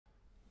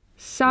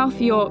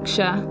South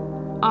Yorkshire,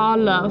 our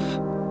love.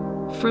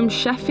 From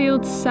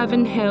Sheffield's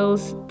Seven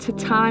Hills to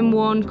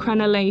time-worn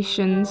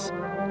crenellations,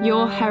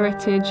 your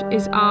heritage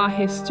is our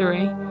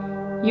history.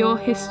 Your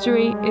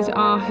history is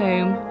our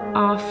home,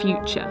 our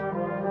future.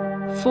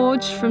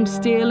 Forged from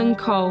steel and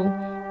coal,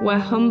 where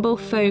humble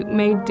folk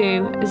made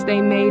do as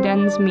they made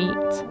ends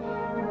meet,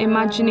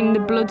 imagining the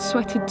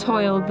blood-sweated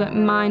toil that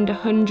mined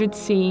 100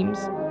 seams.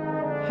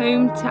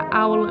 Home to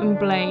owl and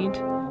blade,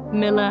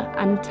 miller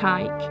and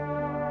tyke.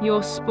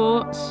 Your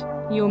sports,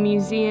 your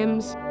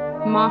museums,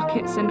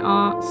 markets and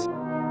arts,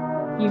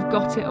 you've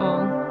got it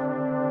all.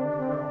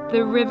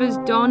 The river's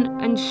Don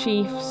and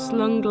Sheaf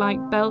slung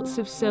like belts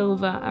of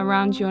silver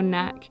around your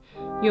neck,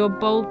 your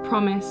bold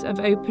promise of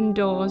open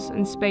doors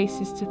and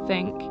spaces to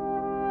think.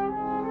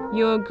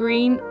 You're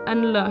green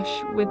and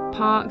lush with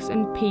parks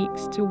and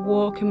peaks to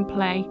walk and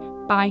play,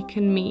 bike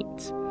and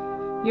meet.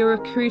 You're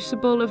a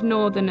crucible of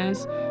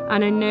northerners,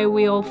 and I know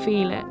we all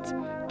feel it,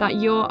 that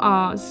you're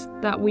ours,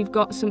 that we've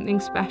got something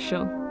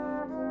special.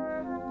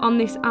 On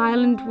this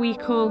island we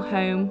call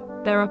home,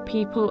 there are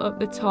people up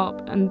the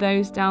top and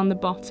those down the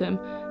bottom,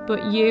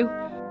 but you,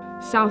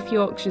 South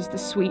Yorkshire's the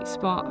sweet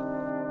spot.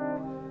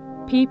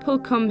 People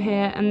come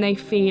here and they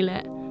feel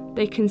it,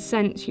 they can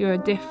sense you're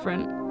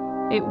different.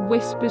 It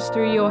whispers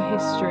through your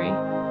history,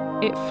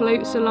 it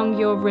floats along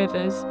your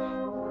rivers,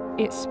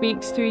 it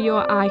speaks through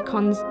your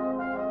icons,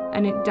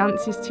 and it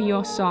dances to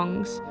your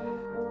songs.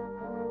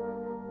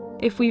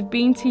 If we've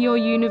been to your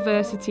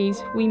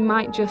universities, we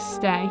might just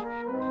stay.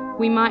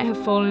 We might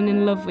have fallen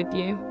in love with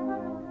you.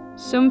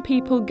 Some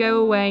people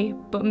go away,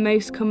 but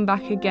most come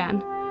back again.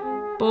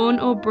 Born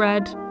or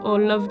bred,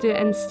 or loved it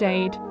and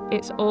stayed,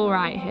 it's all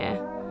right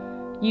here.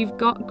 You've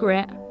got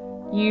grit,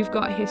 you've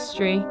got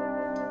history,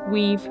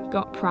 we've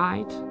got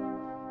pride.